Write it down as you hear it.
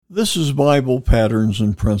This is Bible Patterns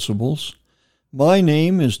and Principles. My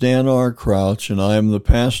name is Dan R. Crouch, and I am the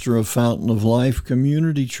pastor of Fountain of Life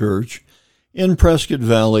Community Church in Prescott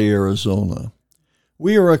Valley, Arizona.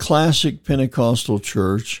 We are a classic Pentecostal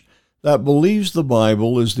church that believes the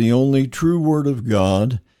Bible is the only true Word of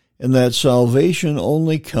God and that salvation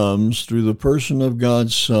only comes through the person of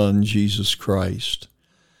God's Son, Jesus Christ.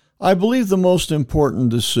 I believe the most important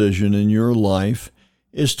decision in your life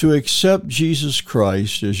is to accept Jesus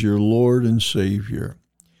Christ as your Lord and Savior.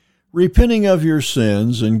 Repenting of your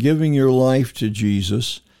sins and giving your life to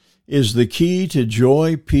Jesus is the key to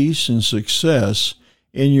joy, peace, and success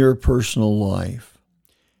in your personal life.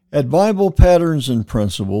 At Bible Patterns and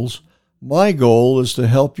Principles, my goal is to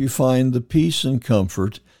help you find the peace and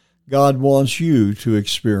comfort God wants you to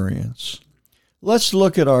experience. Let's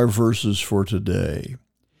look at our verses for today.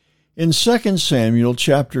 In 2 Samuel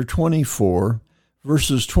chapter 24,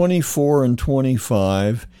 verses 24 and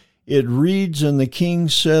 25, it reads, And the king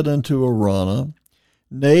said unto Araunah,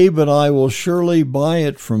 Nay, but I will surely buy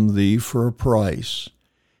it from thee for a price.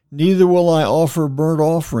 Neither will I offer burnt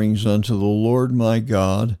offerings unto the Lord my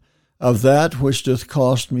God of that which doth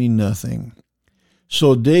cost me nothing.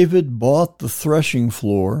 So David bought the threshing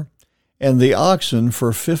floor and the oxen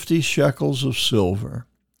for 50 shekels of silver.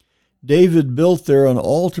 David built there an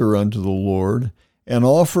altar unto the Lord, and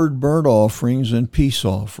offered burnt offerings and peace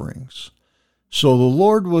offerings. So the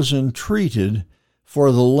Lord was entreated,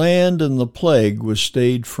 for the land and the plague was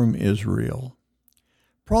stayed from Israel.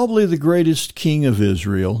 Probably the greatest king of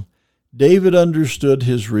Israel, David understood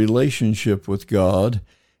his relationship with God,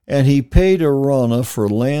 and he paid Araunah for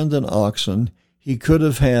land and oxen he could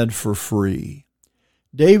have had for free.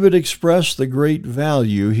 David expressed the great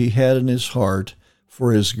value he had in his heart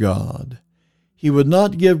for his God. He would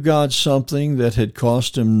not give God something that had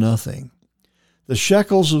cost him nothing. The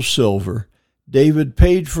shekels of silver David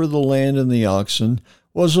paid for the land and the oxen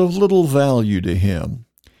was of little value to him.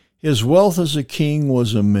 His wealth as a king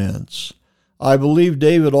was immense. I believe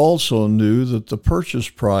David also knew that the purchase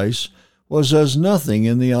price was as nothing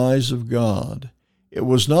in the eyes of God. It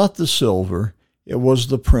was not the silver, it was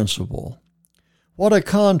the principle. What a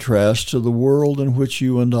contrast to the world in which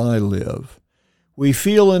you and I live. We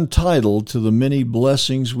feel entitled to the many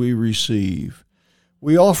blessings we receive.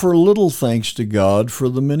 We offer little thanks to God for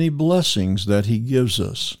the many blessings that He gives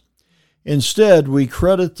us. Instead, we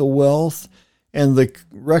credit the wealth and the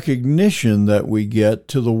recognition that we get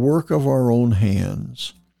to the work of our own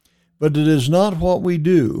hands. But it is not what we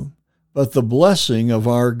do, but the blessing of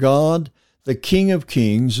our God, the King of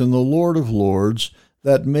Kings and the Lord of Lords,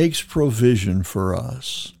 that makes provision for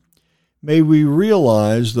us. May we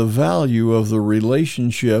realize the value of the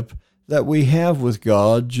relationship that we have with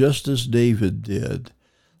God just as David did.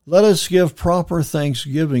 Let us give proper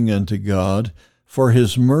thanksgiving unto God for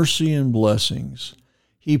His mercy and blessings.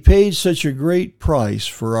 He paid such a great price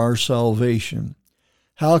for our salvation.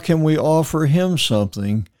 How can we offer Him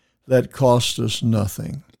something that cost us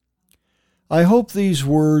nothing? I hope these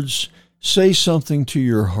words say something to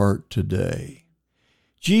your heart today.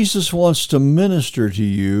 Jesus wants to minister to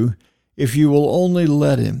you if you will only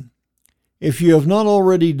let Him. If you have not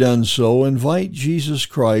already done so, invite Jesus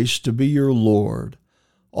Christ to be your Lord.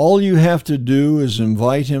 All you have to do is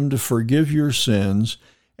invite Him to forgive your sins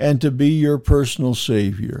and to be your personal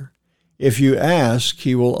Savior. If you ask,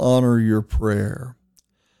 He will honor your prayer.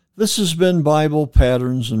 This has been Bible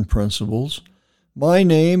Patterns and Principles. My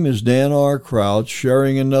name is Dan R. Crouch,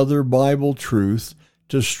 sharing another Bible truth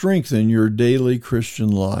to strengthen your daily Christian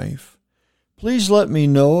life. Please let me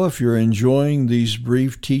know if you're enjoying these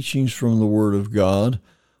brief teachings from the Word of God,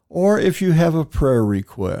 or if you have a prayer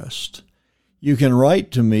request. You can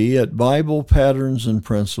write to me at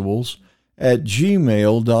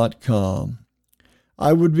BiblePatternsandPrinciples@gmail.com.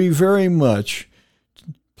 I would be very much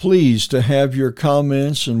pleased to have your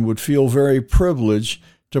comments and would feel very privileged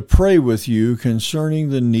to pray with you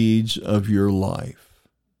concerning the needs of your life.